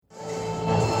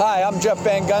Hi, I'm Jeff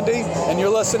Van Gundy, and you're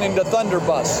listening to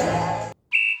Thunderbus.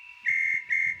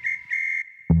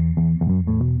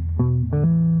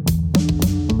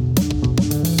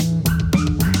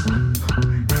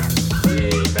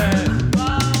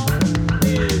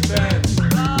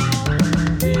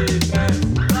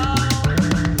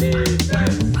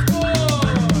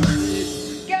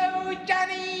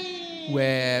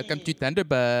 Welcome to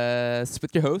Thunderbus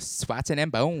with your hosts, Watson and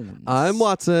Bones. I'm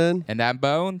Watson. And I'm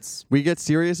Bones. We get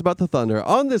serious about the Thunder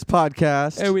on this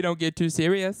podcast. And we don't get too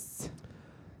serious.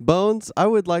 Bones, I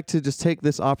would like to just take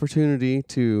this opportunity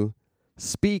to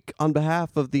speak on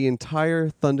behalf of the entire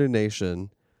Thunder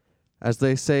Nation as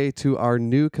they say to our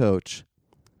new coach,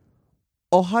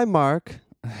 "Oh, hi, Mark."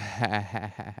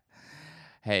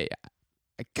 Hey,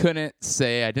 I couldn't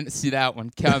say, I didn't see that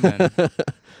one coming.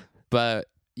 But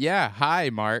yeah, hi,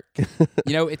 Mark.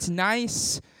 It's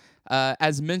nice,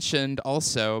 as mentioned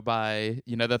also by,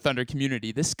 the Thunder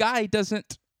community, this guy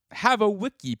doesn't have a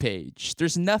wiki page.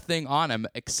 There's nothing on him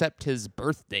except his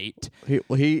birth date.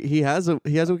 He has a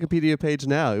Wikipedia page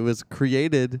now. It was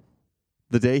created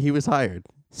the day he was hired.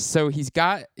 So he's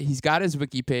got his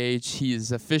wiki page. He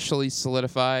is officially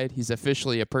solidified. He's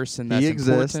officially a person that's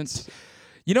important.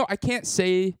 I can't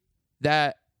say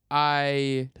that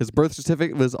his birth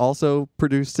certificate was also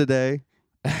produced today.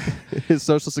 His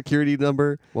social security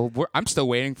number. Well, I'm still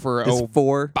waiting for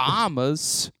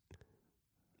Obama's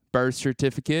birth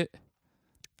certificate.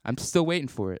 I'm still waiting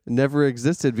for it. Never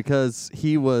existed because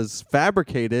he was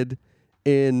fabricated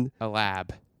in a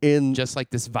lab. Just like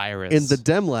this virus. In the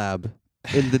Dem Lab.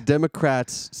 In the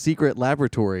Democrats' secret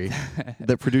laboratory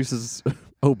that produces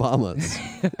Obamas.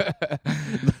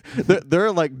 There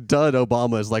are like dud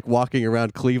Obamas like walking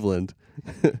around Cleveland.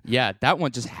 Yeah, that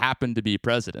one just happened to be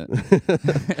president.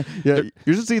 Yeah,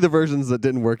 you should see the versions that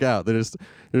didn't work out. They're just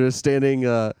standing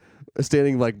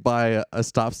like by a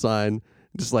stop sign,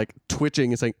 just like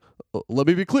twitching and saying, "Let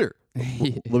me be clear.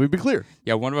 Let me be clear."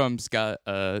 Yeah, one of them's got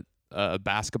a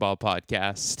basketball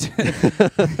podcast.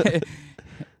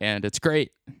 And it's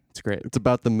great. It's great. It's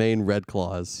about the Maine Red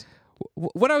Claws.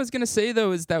 What I was going to say,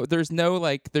 though, is that there's no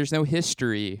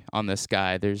history on this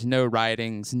guy. There's no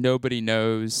writings. Nobody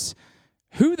knows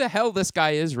who the hell this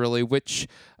guy is, really, which,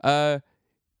 I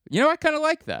kind of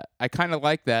like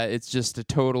that. It's just a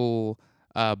total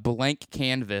blank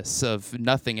canvas of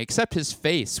nothing except his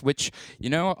face, which,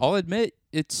 I'll admit,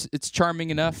 it's charming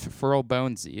enough for old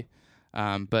Bonesy.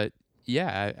 But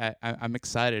yeah, I'm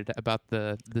excited about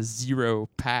the zero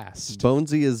past.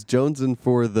 Bonesy is jonesing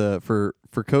for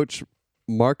Coach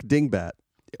Mark Dingbat.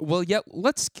 Well, yeah,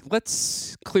 let's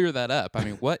clear that up. I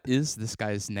mean, what is this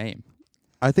guy's name?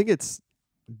 I think it's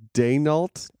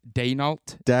Dagnalt.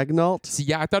 See,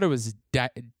 yeah, I thought it was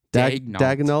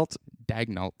Dagnalt.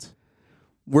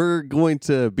 We're going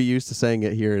to be used to saying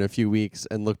it here in a few weeks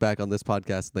and look back on this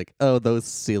podcast like, oh, those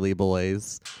silly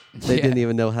boys. They didn't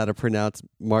even know how to pronounce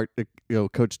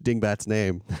Coach Dingbat's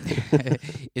name.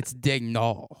 It's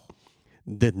Dagnall.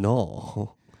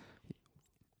 Dagnall.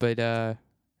 But I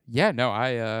don't know.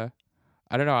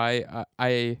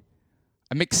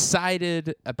 I'm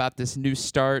excited about this new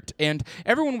start, and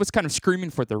everyone was kind of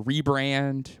screaming for the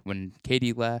rebrand when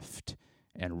Katie left.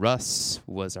 And Russ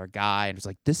was our guy, and it was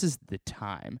like, this is the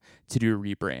time to do a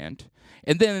rebrand.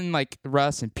 And then, like,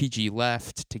 Russ and PG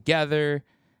left together,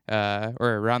 or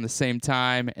around the same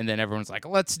time, and then everyone's like,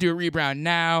 let's do a rebrand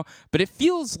now. But it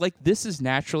feels like this is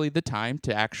naturally the time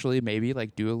to actually maybe,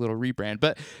 like, do a little rebrand.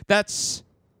 But that's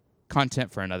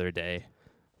content for another day.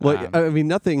 Well, I mean,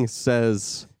 nothing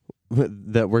says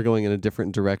that we're going in a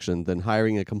different direction than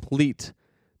hiring a complete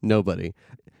nobody.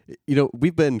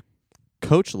 We've been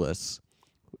coachless.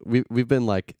 We've been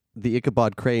like the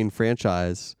Ichabod Crane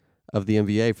franchise of the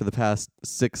NBA for the past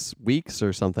 6 weeks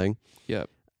or something.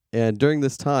 Yep. And during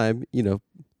this time,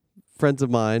 friends of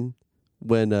mine,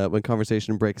 when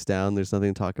conversation breaks down, there's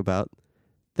nothing to talk about.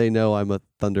 They know I'm a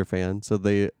Thunder fan, so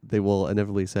they will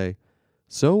inevitably say,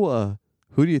 "So,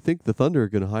 who do you think the Thunder are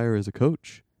going to hire as a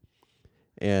coach?"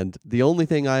 And the only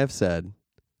thing I have said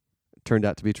turned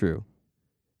out to be true.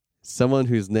 Someone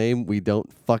whose name we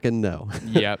don't fucking know.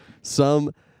 Yep.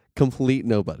 Some complete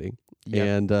nobody.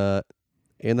 Yep.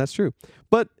 And that's true.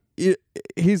 But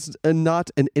he's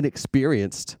not an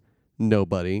inexperienced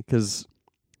nobody because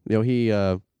he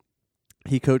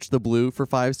coached the Blue for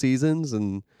 5 seasons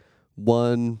and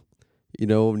won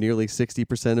nearly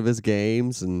 60% of his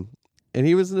games and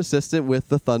he was an assistant with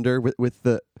the Thunder with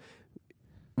the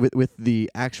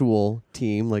actual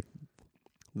team, like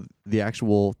the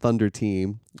actual Thunder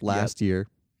team last year.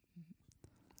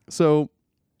 So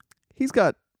he's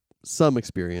got some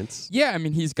experience. Yeah, I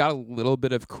mean, he's got a little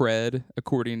bit of cred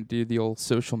according to the old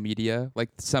social media. Like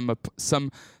some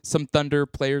Thunder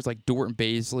players, like Dort and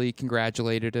Baisley,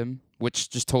 congratulated him, which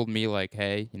just told me like,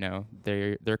 hey,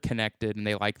 they're connected and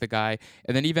they like the guy.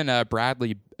 And then even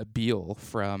Bradley Beal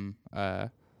from I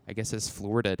guess his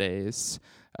Florida days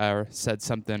said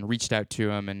something, reached out to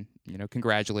him, and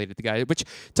congratulated the guy, which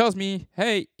tells me,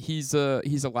 hey, he's a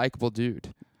likable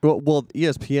dude. Well,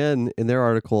 ESPN in their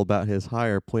article about his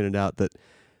hire pointed out that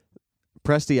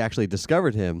Presti actually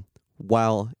discovered him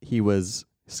while he was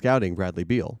scouting Bradley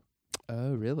Beal.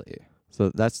 Oh, really?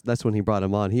 So that's when he brought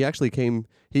him on. He actually came.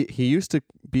 He used to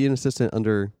be an assistant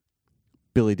under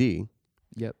Billy D.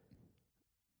 Yep.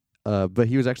 But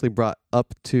he was actually brought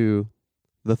up to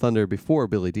the Thunder before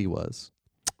Billy D was.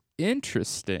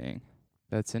 Interesting.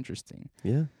 That's interesting.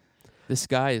 Yeah. This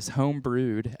guy is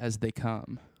homebrewed as they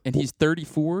come. And he's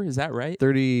 34, is that right?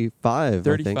 35,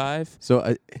 35? I think.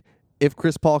 So if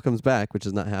Chris Paul comes back, which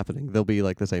is not happening, they'll be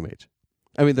like the same age.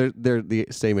 I mean, they're the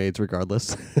same age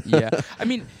regardless. Yeah. I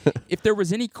mean, if there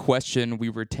was any question we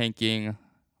were tanking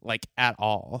like at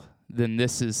all, then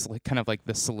this is like kind of like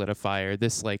the solidifier.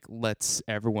 This like lets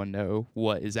everyone know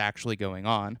what is actually going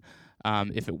on.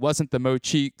 If it wasn't the Mo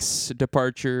Cheeks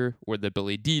departure or the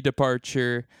Billy D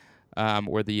departure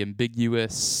or the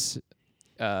ambiguous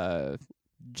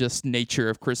just nature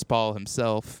of Chris Paul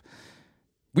himself,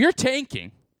 we are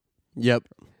tanking. Yep.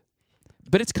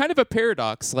 But it's kind of a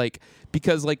paradox,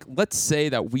 because let's say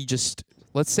Sam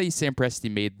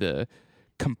Presti made the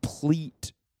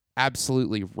complete,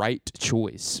 absolutely right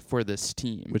choice for this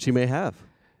team, Which he may have.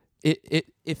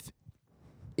 If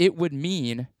it would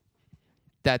mean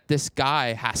that this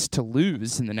guy has to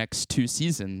lose in the next 2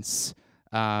 seasons,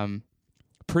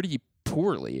 pretty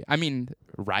poorly. I mean,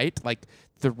 right? Like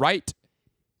the right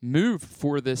move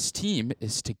for this team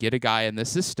is to get a guy in the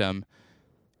system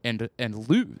and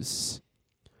lose.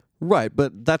 Right,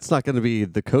 but that's not going to be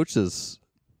the coach's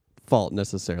fault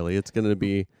necessarily. It's going to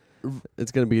be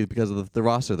because of the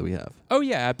roster that we have. Oh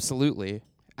yeah, absolutely.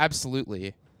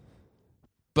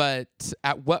 But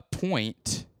at what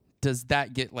point does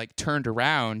that get turned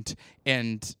around?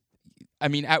 And I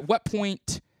mean, at what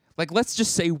point, let's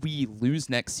just say we lose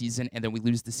next season and then we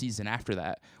lose the season after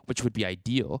that, which would be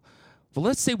ideal. But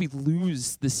let's say we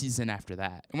lose the season after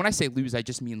that. And when I say lose, I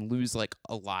just mean lose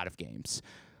a lot of games.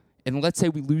 And let's say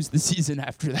we lose the season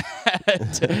after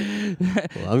that.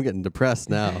 Well, I'm getting depressed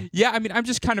now. Yeah, I mean, I'm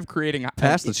just kind of creating...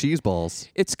 Past the cheese balls.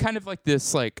 It's kind of like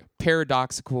this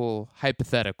paradoxical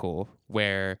hypothetical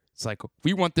where it's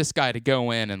we want this guy to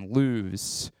go in and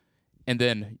lose and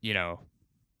then,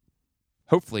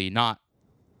 hopefully not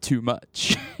too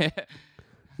much.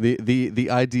 The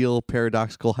ideal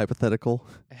paradoxical hypothetical.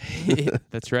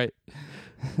 That's right.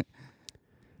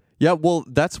 Yeah, well,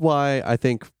 that's why I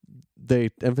think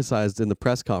they emphasized in the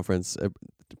press conference.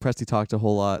 Presti talked a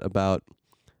whole lot about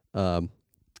he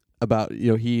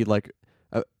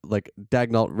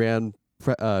Dagnall ran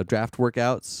draft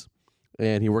workouts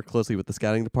and he worked closely with the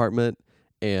scouting department.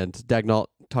 And Dagnall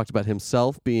talked about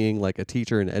himself being a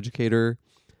teacher and educator.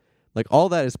 All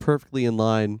that is perfectly in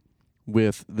line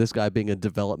with this guy being a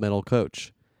developmental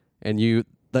coach. And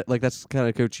that's the kind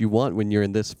of coach you want when you're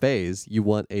in this phase. You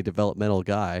want a developmental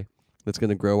guy that's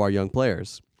going to grow our young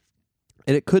players.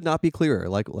 And it could not be clearer,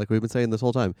 like we've been saying this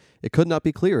whole time. It could not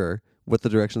be clearer what the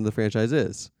direction of the franchise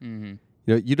is. Mm-hmm.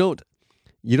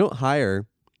 You don't hire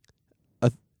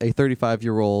a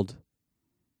 35-year-old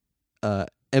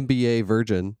NBA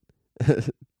virgin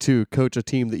to coach a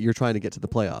team that you're trying to get to the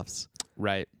playoffs.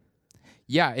 Right.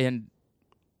 Yeah, and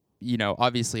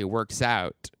obviously it works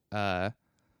out. And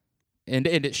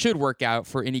it should work out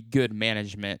for any good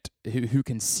management who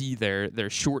can see their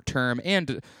short-term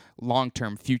and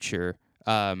long-term future.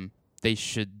 They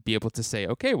should be able to say,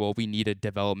 okay, well, we need a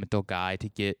developmental guy to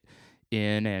get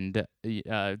in and,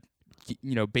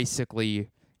 basically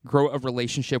grow a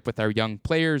relationship with our young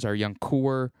players, our young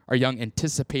core, our young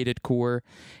anticipated core,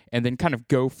 and then kind of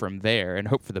go from there and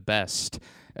hope for the best.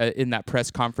 In that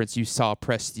press conference, you saw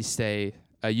Presti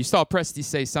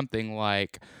say something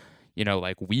like,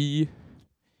 we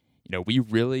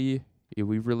really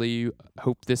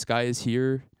hope this guy is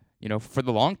here, for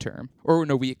the long term. Or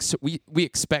no, we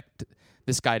expect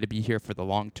this guy to be here for the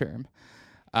long term.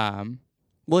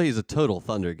 Well, he's a total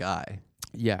Thunder guy.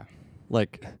 Yeah.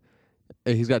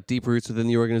 He's got deep roots within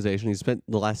the organization. He spent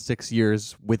the last 6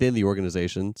 years within the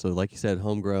organization. So like you said,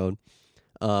 homegrown.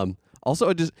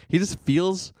 Also, he just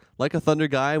feels like a Thunder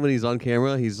guy when he's on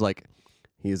camera. He's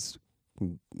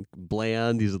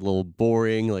bland. He's a little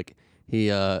boring.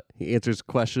 He answers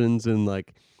questions in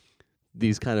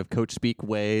these kind of coach speak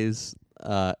ways.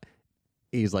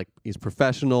 He's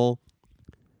professional.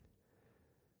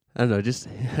 I don't know. Just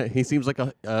he seems like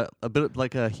a bit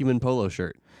like a human polo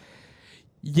shirt.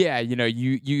 Yeah,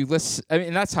 you listen. I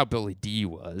mean, that's how Billy D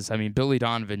was. I mean, Billy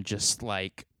Donovan just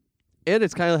like, And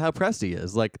it's kind of how Presti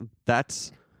is. Like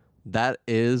that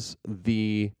is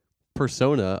the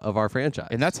persona of our franchise.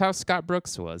 and that's how Scott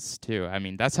Brooks was too. I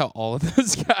mean, that's how all of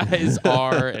those guys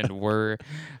are and were.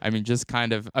 I mean, just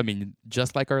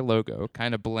just like our logo,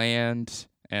 kind of bland,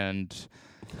 and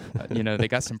they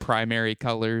got some primary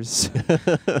colors.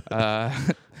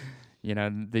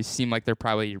 They seem like they're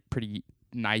probably pretty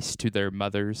nice to their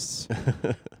mothers.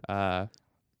 But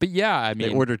yeah, I mean,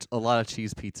 they ordered a lot of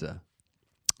cheese pizza.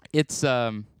 It's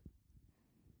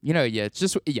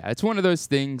it's one of those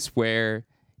things where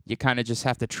you kind of just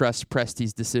have to trust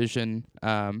Presti's decision.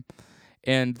 And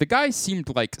the guy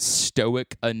seemed like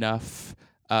stoic enough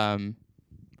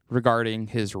regarding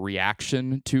his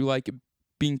reaction to like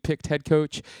being picked head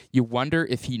coach. You wonder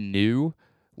if he knew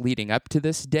leading up to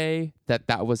this day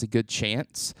that was a good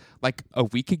chance. Like a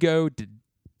week ago,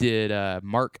 did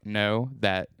Mark know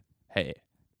that, hey,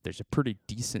 there's a pretty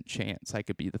decent chance I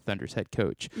could be the Thunder's head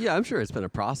coach? Yeah, I'm sure it's been a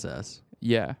process.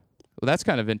 Yeah. Well, that's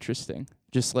kind of interesting.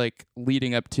 Just like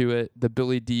leading up to it, the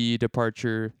Billy D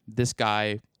departure, this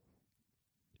guy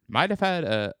might have had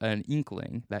an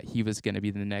inkling that he was going to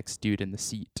be the next dude in the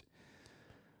seat.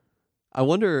 I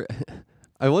wonder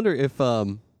if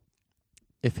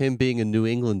him being a New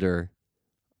Englander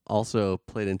also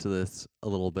played into this a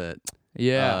little bit.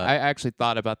 Yeah, I actually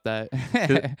thought about that.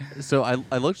 So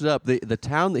I looked it up. The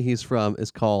town that he's from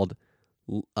is called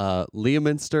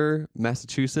Leominster,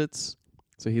 Massachusetts.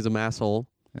 So he's a masshole.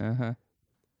 Uh-huh.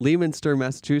 Leominster,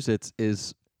 Massachusetts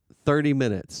is 30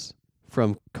 minutes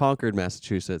from Concord,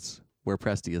 Massachusetts, where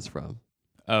Presti is from.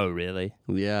 Oh, really?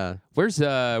 Yeah. Where's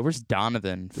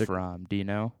Donovan from? Do you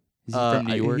know? Is he from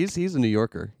New York? He's a New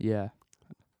Yorker. Yeah.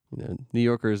 New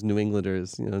Yorkers, New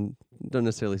Englanders, don't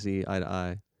necessarily see eye to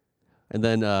eye. And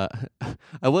then I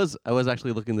was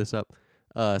actually looking this up.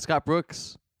 Scott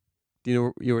Brooks. Do you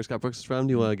know where Scott Brooks is from?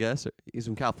 Do you want to guess? He's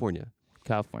from California.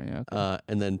 California. Okay.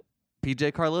 And then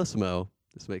PJ Carlosimo.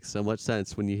 This makes so much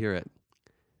sense when you hear it.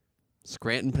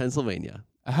 Scranton, Pennsylvania.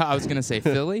 I was gonna say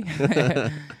Philly.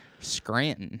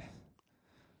 Scranton,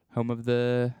 home of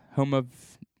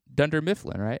Dunder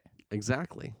Mifflin, right?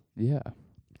 Exactly. Yeah.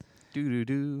 Do do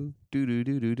do do do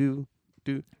do do do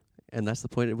do. And that's the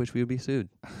point at which we would be sued.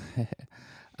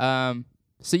 So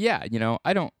yeah,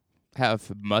 I don't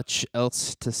have much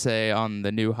else to say on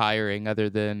the new hiring other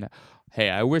than, hey,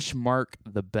 I wish Mark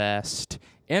the best,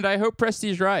 and I hope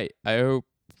Presti's right. I hope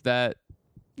that,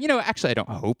 actually, I don't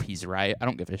hope he's right. I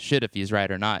don't give a shit if he's right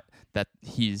or not. That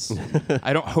he's.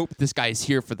 I don't hope this guy's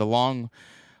here for the long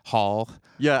haul.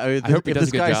 Yeah, I hope if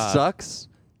this guy sucks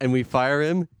and we fire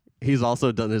him, he's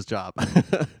also done his job,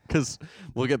 because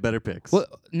we'll get better picks. Well,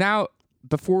 now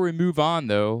before we move on,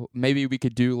 though, maybe we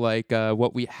could do like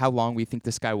how long we think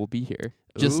this guy will be here.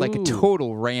 Just like a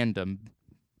total random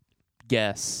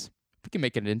guess. We can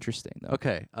make it interesting, though.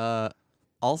 Okay.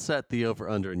 I'll set the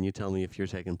over/under, and you tell me if you're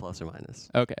taking plus or minus.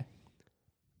 Okay.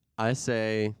 I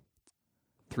say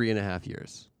 3.5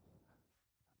 years.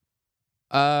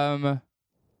 I'll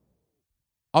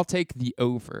take the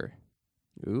over.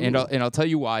 Ooh. And I'll tell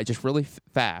you why, just really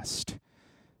fast.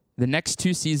 The next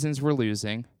 2 seasons we're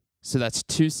losing, so that's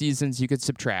 2 seasons you could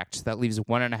subtract. That leaves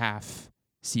 1.5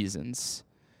 seasons.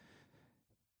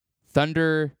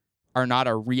 Thunder are not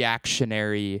a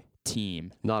reactionary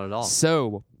team. Not at all.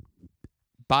 So,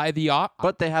 but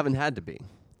they haven't had to be.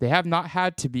 They have not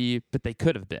had to be, but they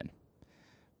could have been.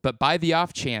 But by the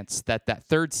off chance that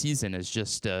 3rd season is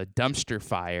just a dumpster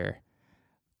fire,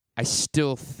 I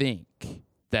still think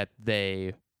that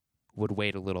they would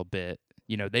wait a little bit.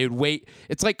 They would wait.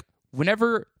 It's like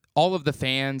whenever all of the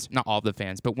fans, not all of the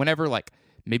fans, but whenever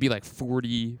maybe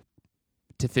 40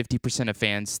 to 50% of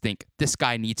fans think this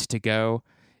guy needs to go,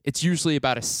 it's usually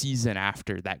about a season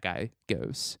after that guy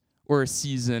goes, or a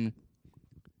season.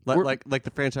 Like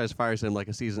the franchise fires him like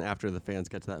a season after the fans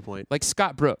get to that point. Like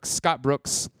Scott Brooks. Scott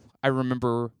Brooks, I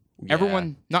remember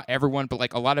everyone, not everyone,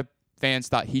 but a lot of fans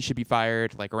thought he should be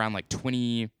fired around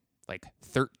 2013.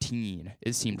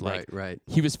 It seemed like. Right.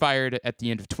 He was fired at the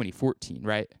end of 2014,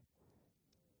 right?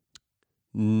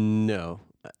 No,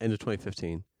 end of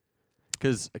 2015.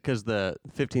 Because the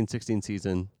 15-16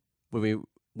 season, when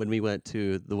we went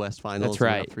to the West Finals, that's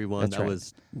right. 3-1. That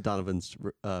was Donovan's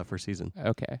first season.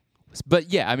 Okay, but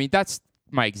yeah, I mean that's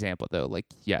my example though. We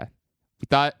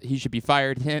thought he should be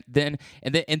fired then,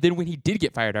 and then when he did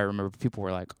get fired, I remember people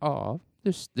were like, "Oh,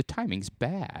 the timing's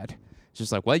bad." It's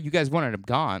just well, you guys wanted him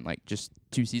gone just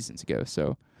 2 seasons ago,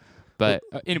 so. But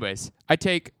anyways, I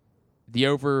take the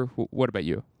over. What about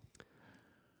you?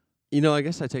 I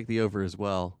guess I take the over as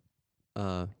well,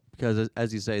 because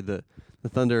as you say, the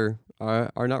Thunder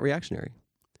are not reactionary,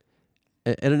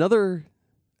 and another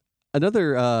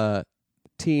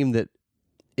team that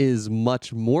is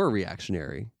much more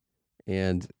reactionary,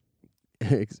 and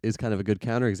is kind of a good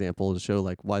counterexample to show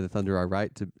like why the Thunder are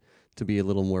right to be a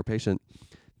little more patient.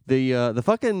 The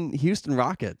fucking Houston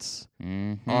Rockets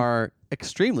are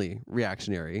extremely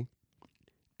reactionary,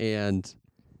 and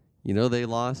they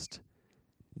lost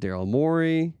Daryl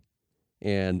Morey,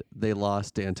 and they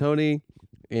lost D'Antoni,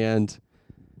 and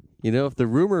if the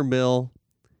rumor mill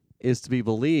is to be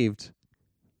believed,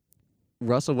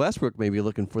 Russell Westbrook may be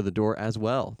looking for the door as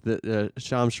well.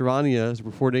 Shams Charania is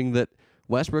reporting that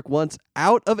Westbrook wants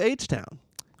out of H-Town.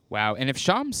 Wow, and if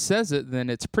Shams says it, then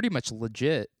it's pretty much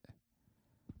legit.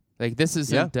 Like, this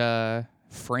isn't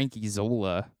Frankie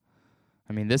Zola.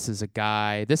 I mean, this is a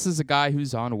guy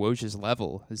who's on Woj's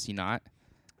level, is he not?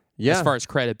 Yeah. As far as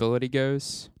credibility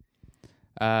goes.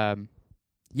 I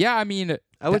mean,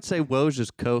 I would say Woj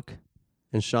is Coke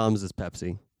and Shams is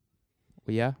Pepsi.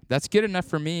 Well, yeah, that's good enough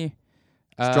for me.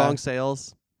 Strong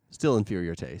sales, still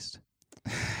inferior taste.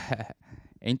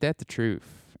 Ain't that the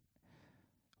truth?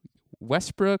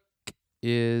 Westbrook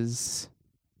is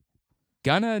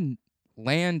gonna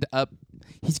land up.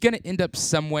 He's gonna end up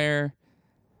somewhere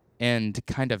and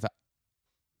kind of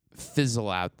fizzle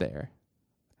out there,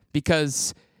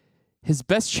 because his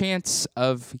best chance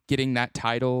of getting that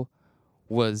title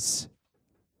was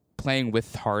playing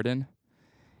with Harden,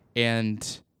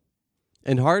 and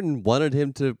Harden wanted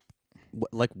him to,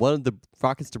 wanted the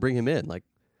Rockets to bring him in. Like,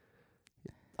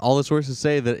 all the sources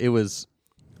say that it was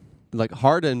like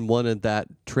Harden wanted that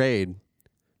trade,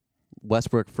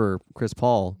 Westbrook for Chris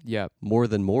Paul, more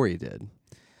than Morey did.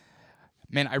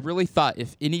 Man, I really thought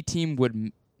if any team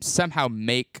would somehow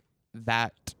make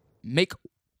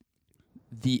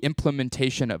the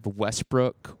implementation of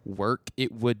Westbrook work,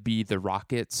 it would be the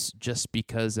Rockets, just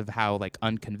because of how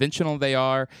unconventional they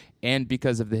are and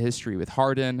because of the history with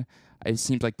Harden. It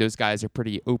seems like those guys are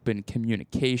pretty open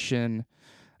communication.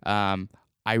 If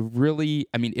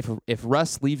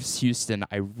Russ leaves Houston,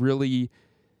 I really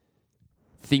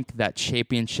think that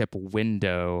championship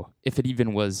window, if it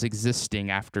even was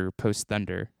existing after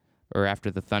post-Thunder or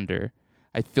after the Thunder,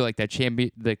 I feel like that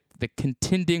the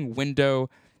contending window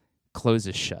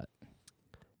closes shut.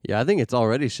 Yeah, I think it's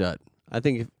already shut. I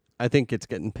think it's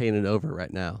getting painted over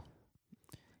right now.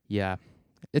 Yeah.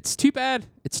 It's too bad.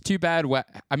 It's not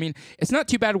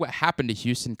too bad what happened to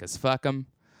Houston, because fuck them.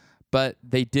 But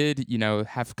they did,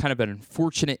 have kind of an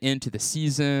unfortunate end to the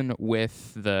season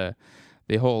with the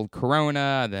whole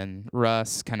Corona, then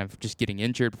Russ kind of just getting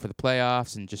injured before the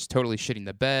playoffs and just totally shitting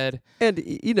the bed. And,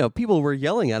 people were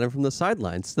yelling at him from the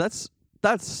sidelines. That's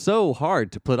so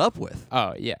hard to put up with.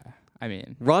 Oh, yeah. I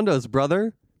mean, Rondo's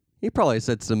brother, he probably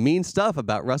said some mean stuff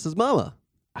about Russ's mama.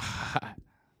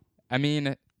 I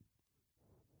mean,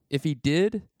 if he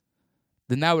did,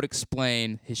 then that would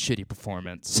explain his shitty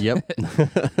performance. Yep.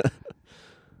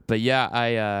 But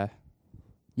yeah,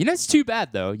 it's too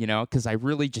bad though, because I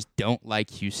really just don't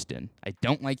like Houston. I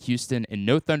don't like Houston, and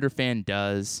no Thunder fan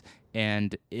does,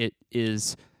 and it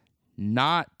is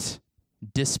not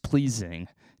displeasing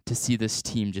to see this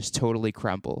team just totally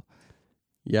crumble.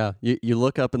 Yeah, you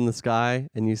look up in the sky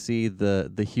and you see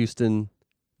the Houston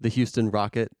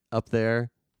rocket up there,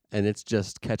 and it's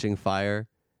just catching fire,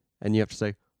 and you have to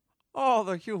say, "Oh,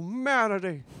 the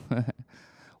humanity!"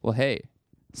 Well, hey,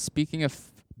 speaking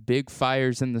of big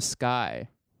fires in the sky,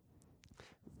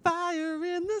 fire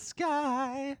in the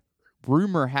sky.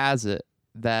 Rumor has it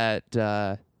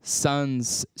that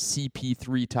Suns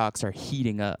CP3 talks are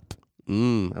heating up.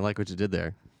 I like what you did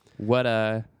there.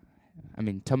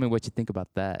 Tell me what you think about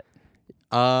that.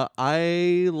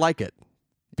 I like it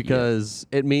because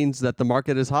it means that the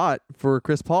market is hot for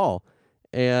Chris Paul,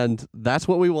 and that's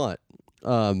what we want.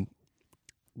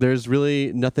 There's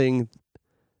really nothing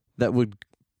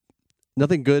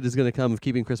good is going to come of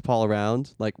keeping Chris Paul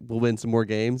around. Like, we'll win some more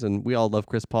games, and we all love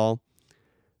Chris Paul.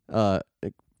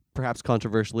 Perhaps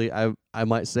controversially, I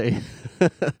might say,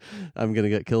 I'm going to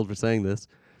get killed for saying this.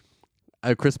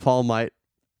 Chris Paul might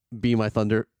be my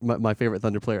favorite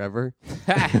Thunder player ever.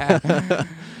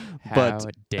 How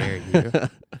dare you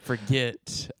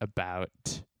forget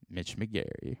about Mitch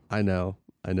McGary? I know.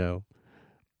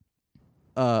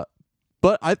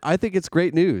 But I think it's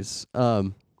great news.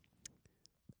 I'm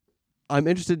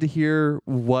interested to hear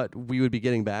what we would be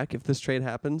getting back if this trade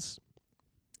happens.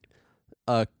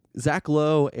 Zach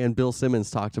Lowe and Bill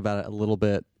Simmons talked about it a little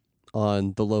bit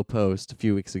on the Low Post a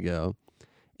few weeks ago,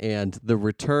 and the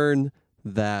return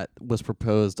that was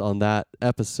proposed on that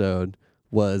episode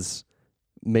was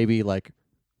maybe like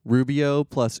Rubio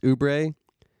plus Oubre,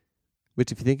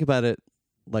 which if you think about it,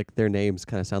 like their names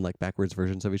kind of sound like backwards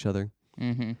versions of each other.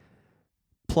 Mm-hmm.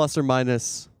 Plus or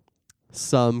minus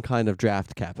some kind of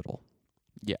draft capital.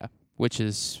 Yeah, which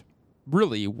is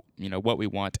really, what we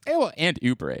want. And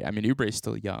Oubre. I mean, Oubre's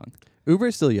still young.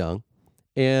 Oubre's still young,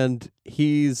 and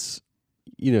he's,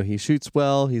 he shoots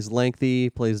well, he's lengthy,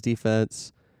 plays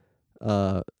defense.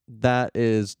 That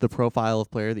is the profile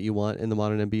of player that you want in the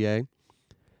modern NBA.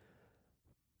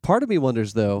 Part of me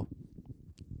wonders, though,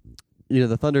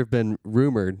 the Thunder have been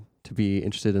rumored to be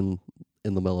interested in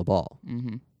LaMelo Ball.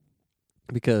 Mm-hmm.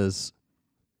 Because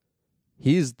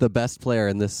he's the best player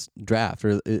in this draft,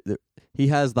 or he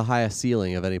has the highest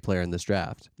ceiling of any player in this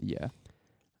draft. Yeah.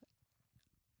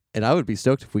 And I would be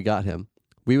stoked if we got him.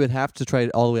 We would have to trade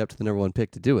all the way up to the number 1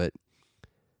 pick to do it.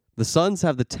 The Suns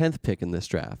have the 10th pick in this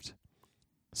draft.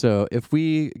 So if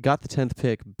we got the 10th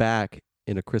pick back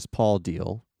in a Chris Paul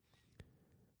deal,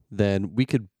 then we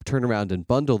could turn around and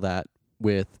bundle that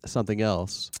with something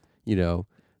else,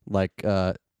 like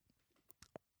I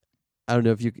don't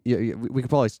know if we could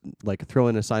probably like throw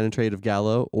in a sign and trade of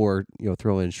Gallo, or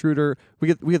throw in Schroeder.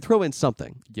 We could throw in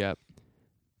something. Yep.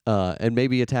 And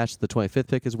maybe attach the 25th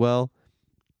pick as well,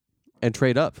 and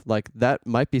trade up. Like that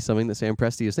might be something that Sam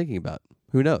Presti is thinking about.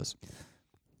 Who knows?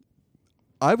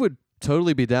 I would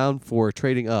totally be down for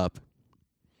trading up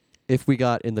if we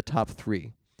got in the top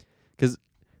 3, because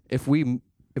if we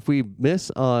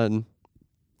miss on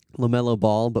LaMelo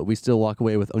Ball, but we still walk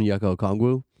away with Onyeka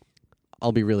Okongwu,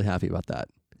 I'll be really happy about that.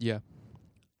 Yeah.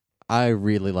 I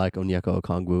really like Onyeka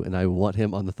Okongwu, and I want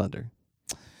him on the Thunder.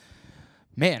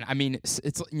 Man, I mean,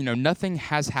 it's nothing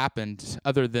has happened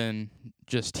other than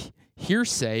just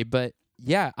hearsay, but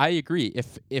yeah, I agree.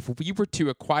 If we were to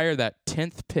acquire that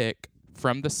 10th pick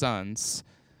from the Suns,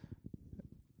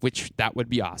 which that would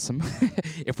be awesome,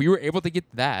 if we were able to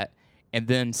get that and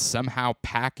then somehow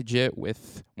package it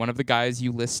with one of the guys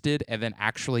you listed and then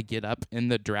actually get up in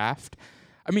the draft,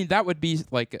 I mean, that would be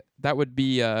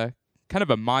kind of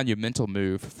a monumental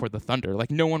move for the Thunder.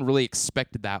 Like, no one really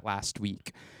expected that last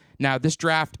week. Now, this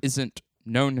draft isn't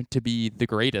known to be the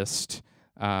greatest,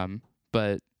 but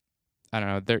I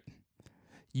don't know.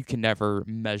 You can never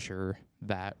measure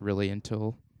that really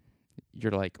until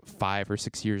you're like 5 or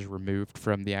 6 years removed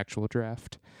from the actual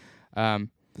draft.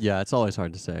 Yeah, it's always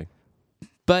hard to say.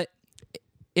 But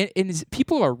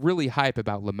people are really hype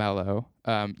about LaMelo,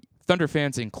 Thunder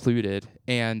fans included,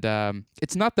 and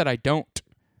it's not that I don't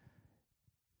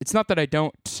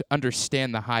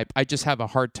understand the hype. I just have a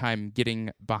hard time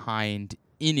getting behind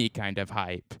any kind of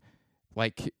hype,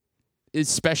 like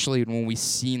especially when we've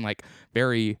seen like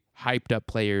very hyped up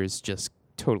players just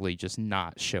totally just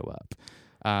not show up.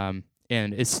 And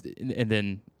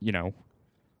then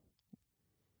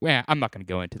well, I'm not going to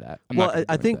go into that.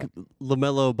 I think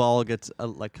LaMelo Ball gets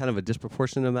kind of a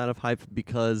disproportionate amount of hype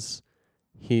because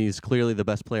he's clearly the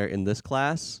best player in this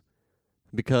class,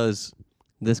 because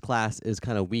this class is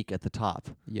kind of weak at the top.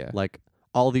 Yeah. Like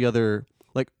all the other,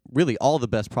 really all the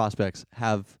best prospects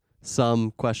have some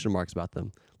question marks about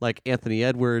them. Like Anthony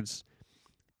Edwards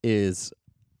is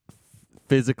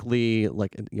physically,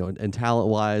 and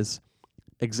talent-wise,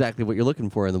 exactly what you're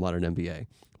looking for in the modern NBA.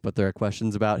 But there are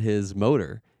questions about his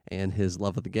motor and his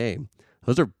love of the game.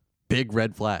 Those are big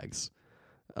red flags.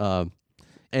 And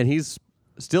he's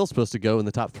still supposed to go in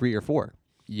the top 3 or 4.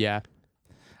 Yeah.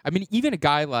 I mean, even a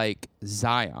guy like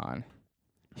Zion,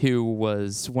 who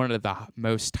was one of the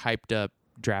most hyped up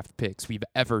draft picks we've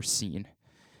ever seen,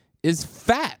 is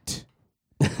fat.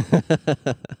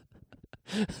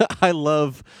 I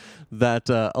love that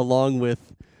along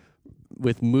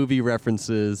with movie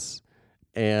references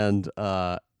and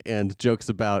jokes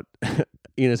about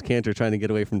Enes Kanter trying to get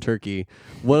away from Turkey,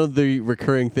 one of the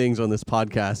recurring things on this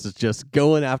podcast is just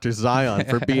going after Zion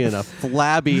for being a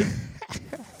flabby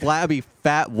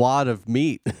fat wad of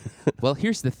meat. Well,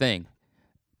 here's the thing.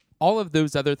 All of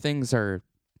those other things are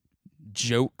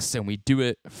jokes, and we do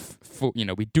it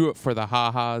for the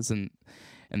ha-has and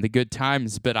the good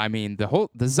times, but I mean the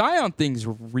Zion thing's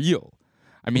real.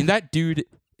 I mean, that dude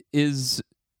is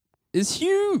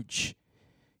huge.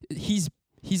 He's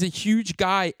a huge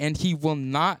guy, and he will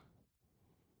not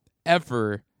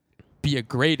ever be a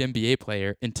great NBA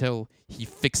player until he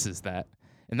fixes that.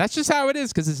 And that's just how it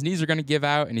is, because his knees are going to give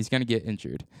out and he's going to get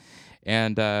injured.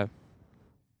 And I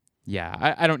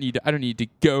don't need to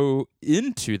go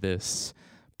into this,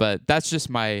 but that's just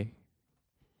my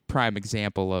prime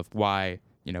example of why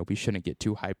we shouldn't get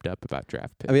too hyped up about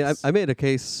draft picks. I mean, I made a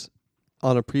case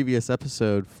on a previous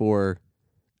episode for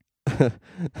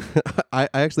I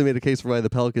actually made a case for why the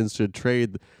Pelicans should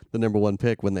trade the number 1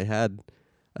 pick when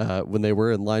they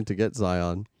were in line to get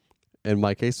Zion, and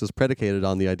my case was predicated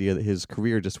on the idea that his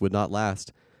career just would not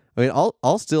last. I mean,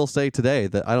 I'll still say today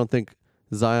that I don't think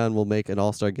Zion will make an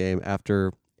All-Star game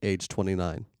after age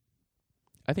 29.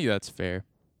 I think that's fair.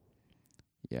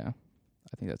 Yeah,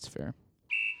 I think that's fair.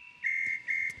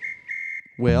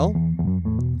 Well,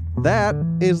 that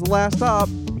is the last stop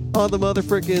on the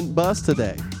motherfucking bus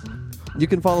today. You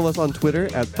can follow us on Twitter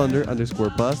at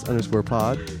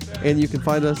thunder_bus_pod, and you can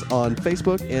find us on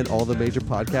Facebook and all the major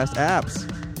podcast apps.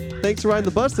 Thanks for riding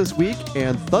the bus this week,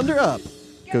 and thunder up.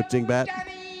 Go Dingbat.